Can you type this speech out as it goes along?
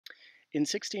In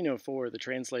 1604, the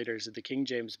translators of the King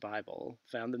James Bible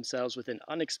found themselves with an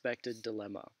unexpected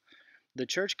dilemma. The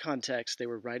church context they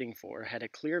were writing for had a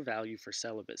clear value for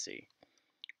celibacy.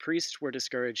 Priests were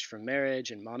discouraged from marriage,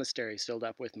 and monasteries filled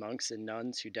up with monks and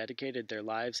nuns who dedicated their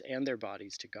lives and their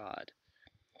bodies to God.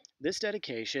 This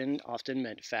dedication often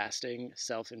meant fasting,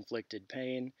 self-inflicted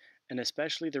pain, and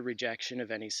especially the rejection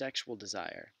of any sexual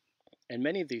desire, and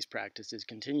many of these practices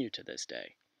continue to this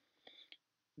day.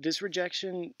 This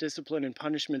rejection, discipline, and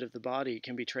punishment of the body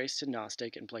can be traced to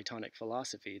Gnostic and Platonic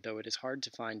philosophy, though it is hard to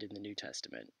find in the New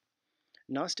Testament.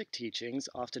 Gnostic teachings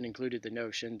often included the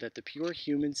notion that the pure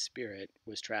human spirit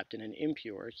was trapped in an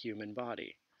impure human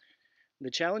body.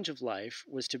 The challenge of life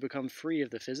was to become free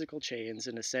of the physical chains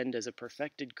and ascend as a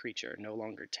perfected creature, no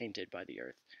longer tainted by the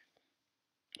earth.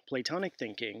 Platonic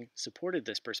thinking supported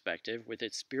this perspective with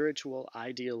its spiritual,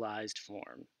 idealized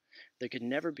form that could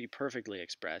never be perfectly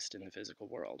expressed in the physical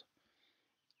world.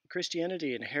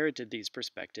 Christianity inherited these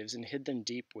perspectives and hid them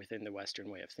deep within the Western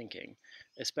way of thinking,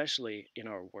 especially in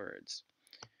our words.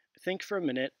 Think for a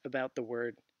minute about the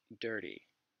word dirty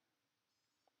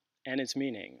and its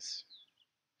meanings,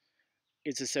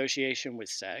 its association with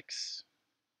sex,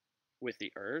 with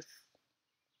the earth,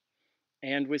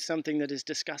 and with something that is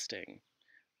disgusting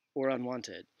or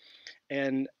unwanted.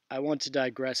 And I want to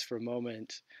digress for a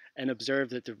moment and observe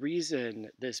that the reason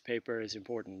this paper is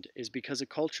important is because a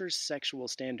culture's sexual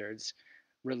standards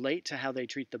relate to how they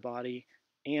treat the body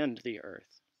and the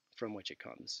earth from which it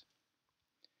comes.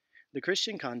 The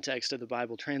Christian context of the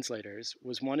Bible translators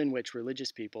was one in which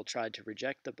religious people tried to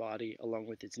reject the body along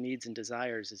with its needs and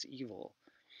desires as evil.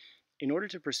 In order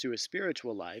to pursue a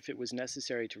spiritual life, it was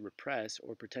necessary to repress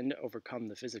or pretend to overcome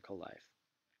the physical life.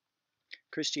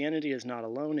 Christianity is not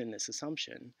alone in this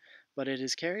assumption, but it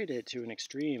has carried it to an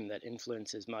extreme that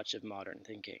influences much of modern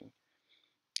thinking.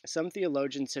 Some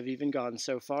theologians have even gone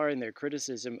so far in their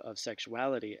criticism of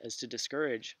sexuality as to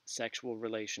discourage sexual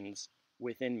relations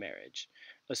within marriage,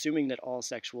 assuming that all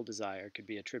sexual desire could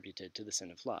be attributed to the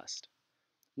sin of lust.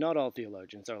 Not all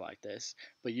theologians are like this,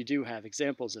 but you do have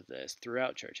examples of this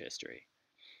throughout church history.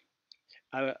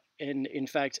 And in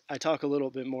fact, I talk a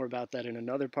little bit more about that in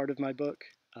another part of my book,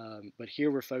 but here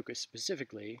we're focused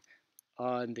specifically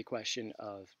on the question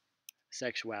of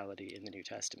sexuality in the New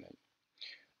Testament.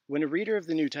 When a reader of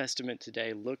the New Testament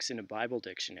today looks in a Bible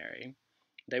dictionary,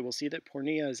 they will see that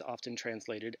porneia is often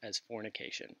translated as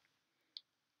fornication,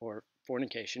 or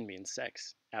fornication means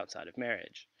sex outside of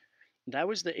marriage. That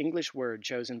was the English word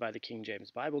chosen by the King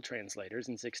James Bible translators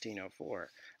in 1604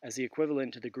 as the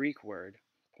equivalent to the Greek word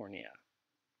porneia.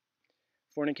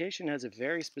 Fornication has a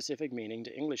very specific meaning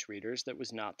to English readers that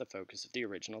was not the focus of the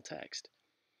original text.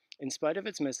 In spite of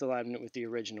its misalignment with the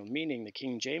original meaning, the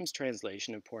King James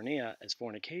translation of porneia as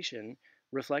fornication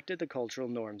reflected the cultural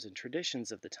norms and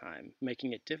traditions of the time,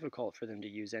 making it difficult for them to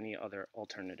use any other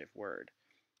alternative word.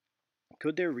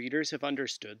 Could their readers have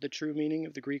understood the true meaning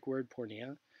of the Greek word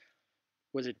porneia?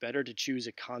 Was it better to choose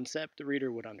a concept the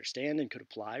reader would understand and could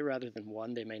apply rather than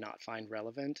one they may not find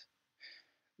relevant?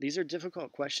 These are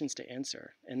difficult questions to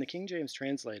answer, and the King James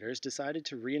translators decided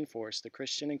to reinforce the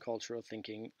Christian and cultural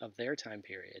thinking of their time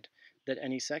period that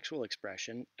any sexual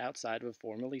expression outside of a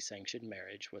formally sanctioned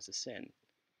marriage was a sin.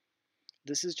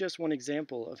 This is just one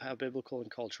example of how biblical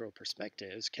and cultural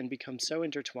perspectives can become so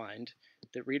intertwined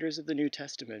that readers of the New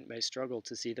Testament may struggle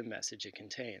to see the message it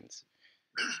contains.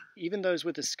 Even those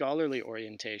with a scholarly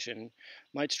orientation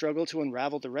might struggle to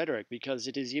unravel the rhetoric because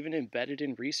it is even embedded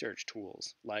in research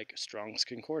tools like Strong's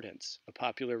Concordance, a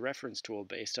popular reference tool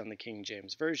based on the King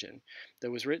James Version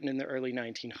that was written in the early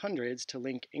 1900s to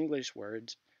link English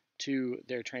words to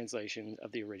their translation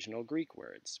of the original Greek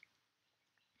words.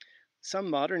 Some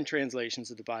modern translations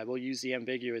of the Bible use the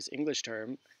ambiguous English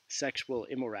term sexual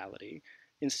immorality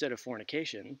instead of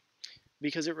fornication,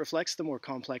 because it reflects the more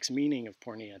complex meaning of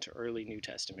porneia to early New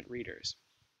Testament readers.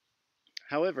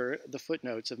 However, the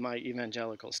footnotes of my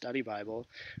Evangelical Study Bible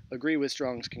agree with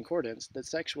Strong's Concordance that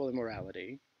sexual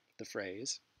immorality, the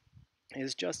phrase,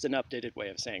 is just an updated way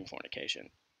of saying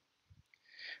fornication.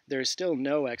 There is still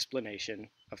no explanation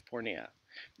of porneia,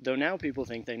 though now people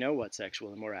think they know what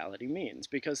sexual immorality means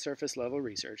because surface-level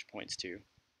research points to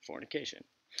fornication.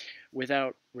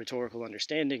 Without rhetorical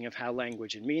understanding of how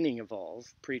language and meaning evolve,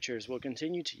 preachers will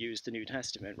continue to use the New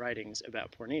Testament writings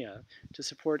about porneia to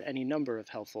support any number of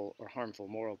helpful or harmful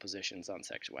moral positions on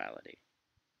sexuality.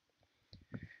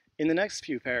 In the next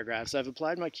few paragraphs, I've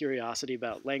applied my curiosity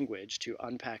about language to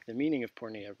unpack the meaning of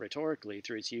porneia rhetorically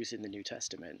through its use in the New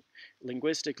Testament,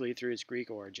 linguistically through its Greek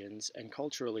origins, and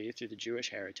culturally through the Jewish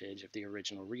heritage of the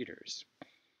original readers.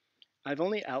 I've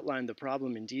only outlined the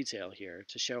problem in detail here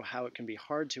to show how it can be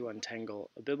hard to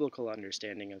untangle a biblical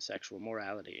understanding of sexual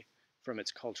morality from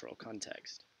its cultural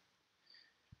context.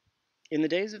 In the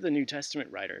days of the New Testament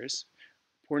writers,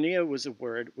 porneia was a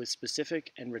word with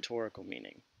specific and rhetorical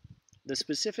meaning. The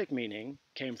specific meaning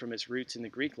came from its roots in the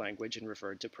Greek language and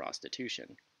referred to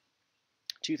prostitution.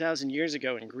 2,000 years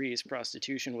ago in Greece,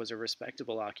 prostitution was a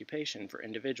respectable occupation for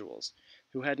individuals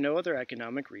who had no other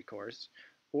economic recourse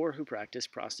or who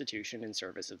practiced prostitution in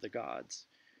service of the gods.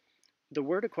 The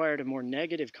word acquired a more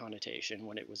negative connotation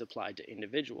when it was applied to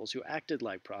individuals who acted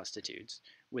like prostitutes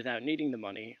without needing the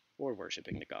money or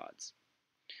worshipping the gods.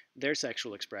 Their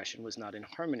sexual expression was not in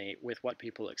harmony with what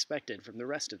people expected from the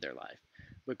rest of their life,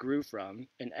 but grew from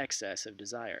an excess of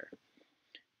desire.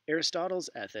 Aristotle's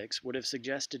ethics would have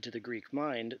suggested to the Greek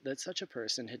mind that such a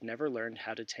person had never learned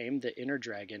how to tame the inner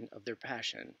dragon of their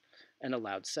passion and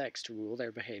allowed sex to rule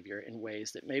their behavior in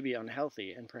ways that may be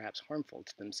unhealthy and perhaps harmful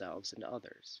to themselves and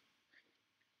others.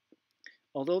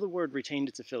 Although the word retained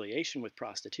its affiliation with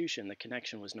prostitution, the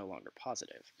connection was no longer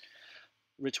positive.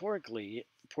 Rhetorically,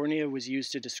 porneia was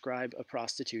used to describe a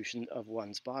prostitution of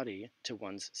one's body to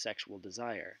one's sexual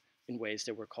desire in ways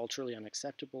that were culturally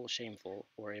unacceptable, shameful,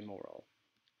 or immoral.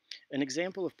 An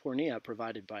example of porneia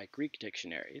provided by Greek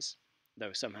dictionaries,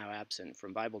 though somehow absent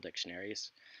from Bible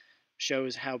dictionaries,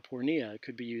 shows how porneia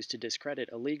could be used to discredit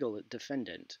a legal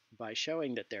defendant by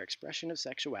showing that their expression of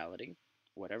sexuality,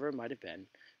 whatever it might have been,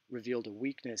 revealed a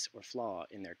weakness or flaw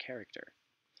in their character.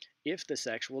 If the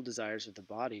sexual desires of the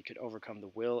body could overcome the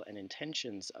will and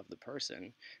intentions of the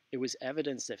person, it was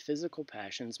evidence that physical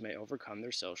passions may overcome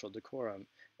their social decorum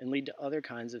and lead to other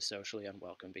kinds of socially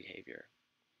unwelcome behavior.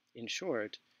 In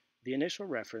short, the initial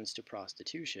reference to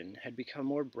prostitution had become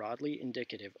more broadly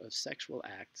indicative of sexual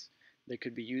acts that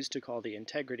could be used to call the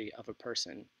integrity of a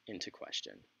person into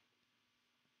question.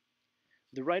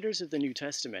 The writers of the New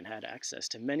Testament had access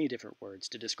to many different words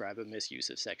to describe a misuse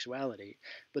of sexuality,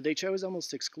 but they chose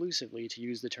almost exclusively to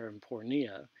use the term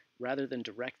porneia rather than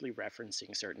directly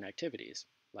referencing certain activities,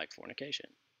 like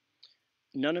fornication.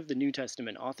 None of the New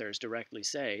Testament authors directly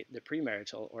say that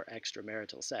premarital or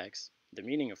extramarital sex, the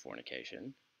meaning of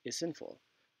fornication, is sinful,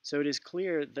 so it is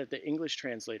clear that the English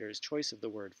translator's choice of the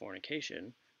word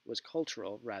fornication was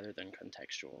cultural rather than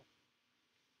contextual.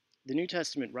 The New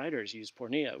Testament writers use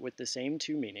porneia with the same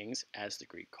two meanings as the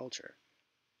Greek culture.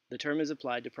 The term is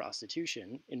applied to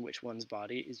prostitution, in which one's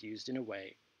body is used in a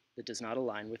way that does not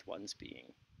align with one's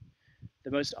being.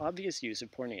 The most obvious use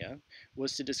of porneia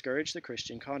was to discourage the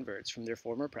Christian converts from their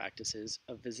former practices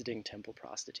of visiting temple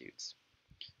prostitutes.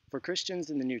 For Christians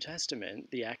in the New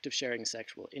Testament, the act of sharing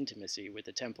sexual intimacy with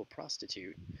a temple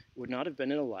prostitute would not have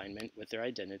been in alignment with their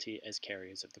identity as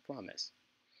carriers of the promise.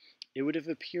 It would have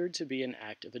appeared to be an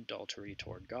act of adultery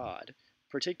toward God,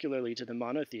 particularly to the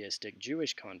monotheistic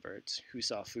Jewish converts who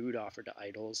saw food offered to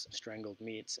idols, strangled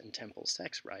meats, and temple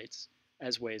sex rites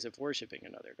as ways of worshiping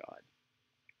another god.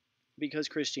 Because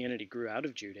Christianity grew out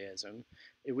of Judaism,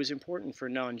 it was important for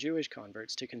non-Jewish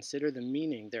converts to consider the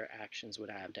meaning their actions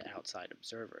would have to outside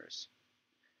observers.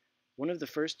 One of the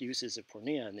first uses of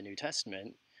porneia in the New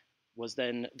Testament was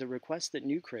then the request that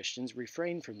new Christians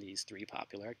refrain from these three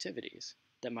popular activities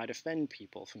that might offend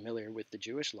people familiar with the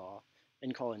Jewish law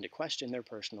and call into question their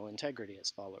personal integrity as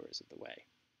followers of the way.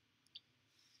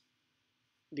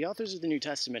 The authors of the New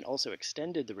Testament also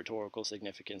extended the rhetorical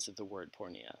significance of the word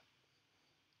porneia.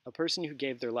 A person who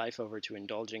gave their life over to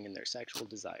indulging in their sexual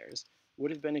desires would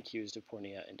have been accused of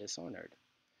porneia and dishonored.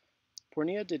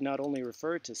 Porneia did not only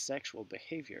refer to sexual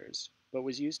behaviors, but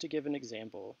was used to give an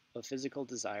example of physical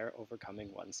desire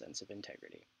overcoming one's sense of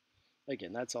integrity.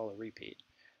 Again, that's all a repeat.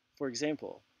 For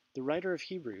example, the writer of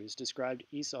Hebrews described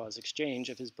Esau's exchange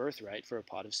of his birthright for a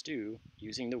pot of stew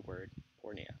using the word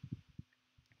porneia.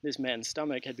 This man's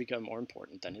stomach had become more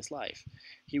important than his life.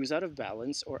 He was out of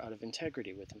balance or out of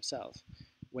integrity with himself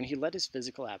when he let his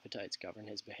physical appetites govern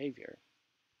his behavior.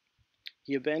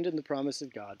 He abandoned the promise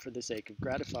of God for the sake of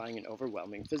gratifying an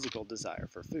overwhelming physical desire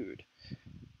for food.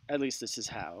 At least this is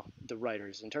how the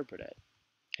writers interpret it.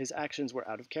 His actions were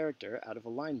out of character, out of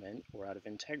alignment, or out of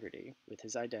integrity with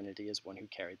his identity as one who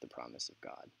carried the promise of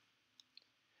God.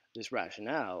 This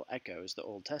rationale echoes the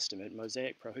Old Testament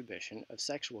Mosaic prohibition of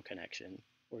sexual connection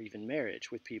or even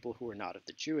marriage with people who were not of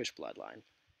the Jewish bloodline.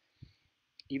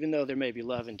 Even though there may be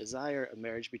love and desire, a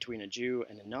marriage between a Jew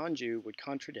and a non-Jew would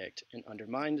contradict and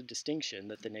undermine the distinction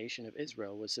that the nation of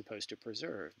Israel was supposed to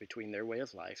preserve between their way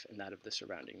of life and that of the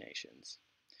surrounding nations.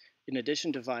 In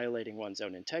addition to violating one's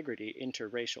own integrity,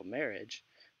 interracial marriage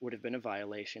would have been a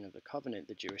violation of the covenant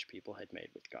the Jewish people had made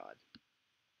with God.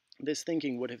 This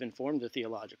thinking would have informed the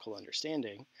theological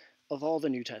understanding of all the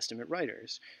New Testament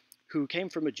writers, who came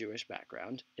from a Jewish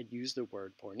background and used the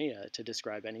word porneia to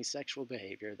describe any sexual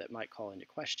behavior that might call into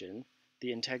question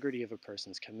the integrity of a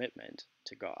person's commitment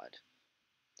to God.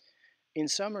 In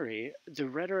summary, the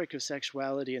rhetoric of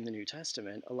sexuality in the New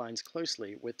Testament aligns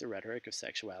closely with the rhetoric of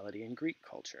sexuality in Greek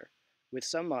culture, with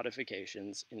some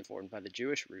modifications informed by the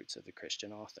Jewish roots of the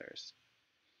Christian authors.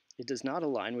 It does not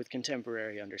align with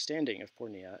contemporary understanding of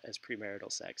porneia as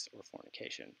premarital sex or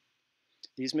fornication.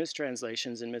 These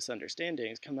mistranslations and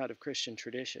misunderstandings come out of Christian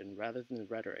tradition rather than the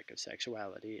rhetoric of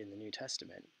sexuality in the New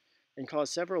Testament, and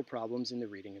cause several problems in the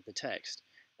reading of the text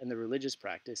and the religious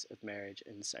practice of marriage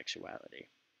and sexuality.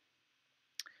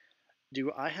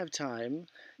 Do I have time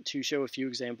to show a few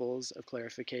examples of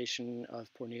clarification of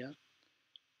porneia?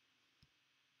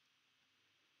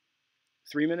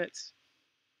 3 minutes?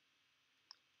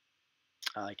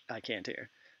 I can't hear.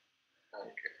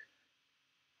 Okay.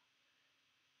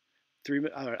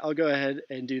 All right, I'll go ahead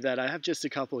and do that. I have just a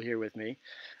couple here with me.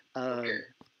 Okay.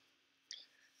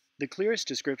 The clearest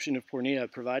description of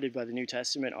porneia provided by the New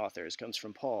Testament authors comes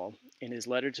from Paul in his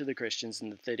letter to the Christians in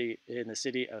the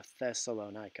city of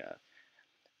Thessalonica.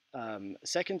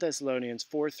 2 Thessalonians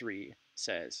 4:3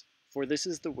 says, "For this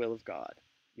is the will of God,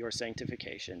 your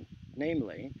sanctification,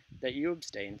 namely, that you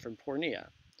abstain from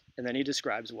porneia." And then he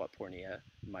describes what porneia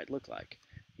might look like.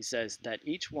 He says, "that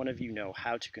each one of you know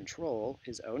how to control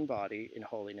his own body in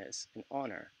holiness and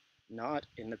honor, not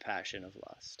in the passion of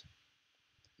lust."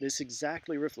 This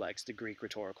exactly reflects the Greek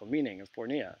rhetorical meaning of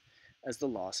porneia as the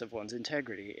loss of one's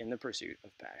integrity in the pursuit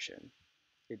of passion.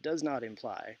 It does not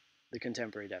imply the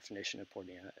contemporary definition of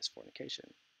porneia as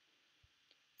fornication.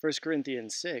 1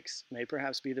 Corinthians 6 may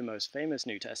perhaps be the most famous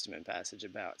New Testament passage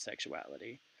about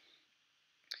sexuality.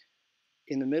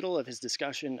 In the middle of his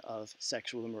discussion of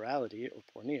sexual immorality, or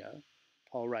porneia,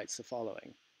 Paul writes the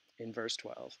following in verse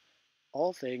 12,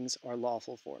 "All things are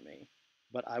lawful for me,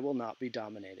 but I will not be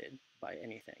dominated by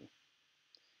anything."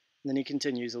 And then he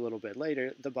continues a little bit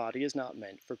later, "The body is not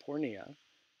meant for porneia,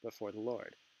 but for the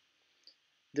Lord."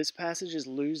 This passage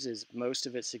loses most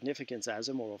of its significance as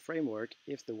a moral framework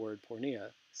if the word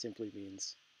porneia simply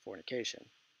means fornication.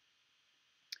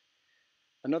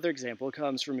 Another example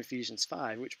comes from Ephesians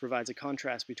 5, which provides a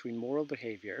contrast between moral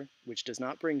behavior, which does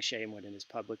not bring shame when it is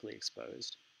publicly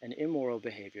exposed, and immoral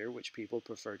behavior, which people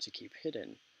prefer to keep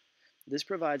hidden. This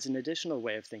provides an additional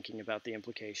way of thinking about the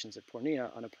implications of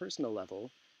porneia on a personal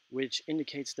level, which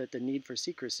indicates that the need for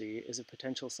secrecy is a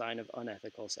potential sign of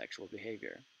unethical sexual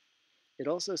behavior. It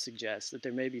also suggests that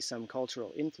there may be some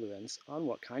cultural influence on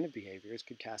what kind of behaviors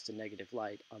could cast a negative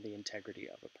light on the integrity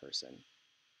of a person.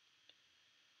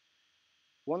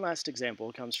 One last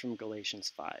example comes from Galatians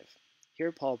 5.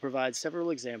 Here Paul provides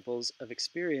several examples of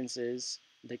experiences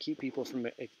that keep people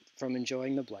from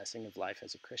enjoying the blessing of life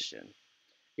as a Christian.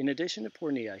 In addition to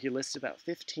porneia, he lists about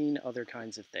 15 other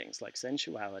kinds of things like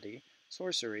sensuality,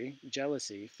 sorcery,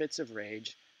 jealousy, fits of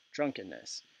rage,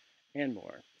 drunkenness, and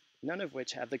more, none of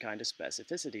which have the kind of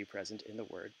specificity present in the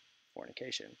word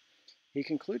fornication. He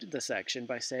concluded the section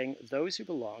by saying, "Those who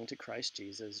belong to Christ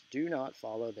Jesus do not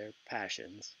follow their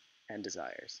passions and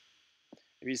desires."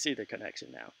 If you see the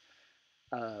connection now.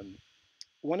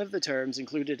 One of the terms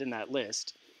included in that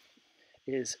list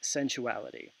is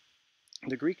sensuality.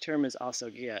 The Greek term is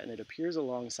asalgia, and it appears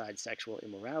alongside sexual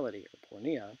immorality, or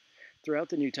porneia, throughout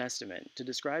the New Testament to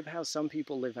describe how some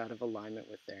people live out of alignment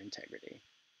with their integrity.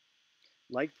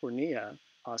 Like porneia,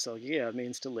 asalgia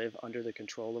means to live under the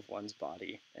control of one's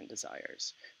body and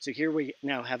desires. So here we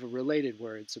now have a related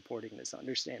word supporting this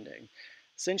understanding.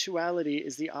 Sensuality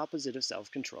is the opposite of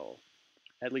self-control,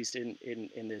 at least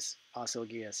in this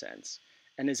asalgia sense,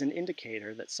 and is an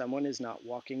indicator that someone is not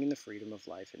walking in the freedom of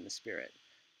life in the spirit.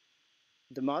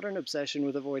 The modern obsession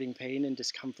with avoiding pain and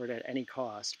discomfort at any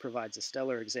cost provides a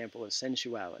stellar example of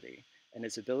sensuality and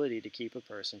its ability to keep a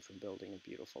person from building a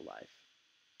beautiful life.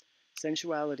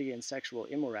 Sensuality and sexual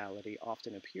immorality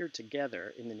often appear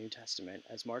together in the New Testament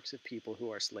as marks of people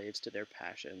who are slaves to their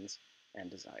passions and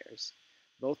desires.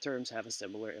 Both terms have a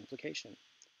similar implication.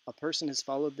 A person has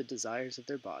followed the desires of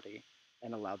their body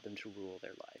and allowed them to rule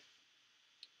their life.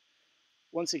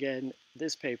 Once again,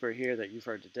 this paper here that you've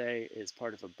heard today is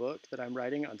part of a book that I'm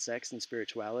writing on sex and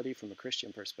spirituality from a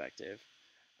Christian perspective.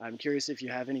 I'm curious if you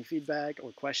have any feedback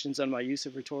or questions on my use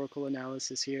of rhetorical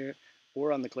analysis here,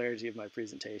 or on the clarity of my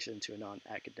presentation to a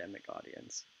non-academic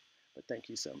audience. But thank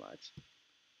you so much.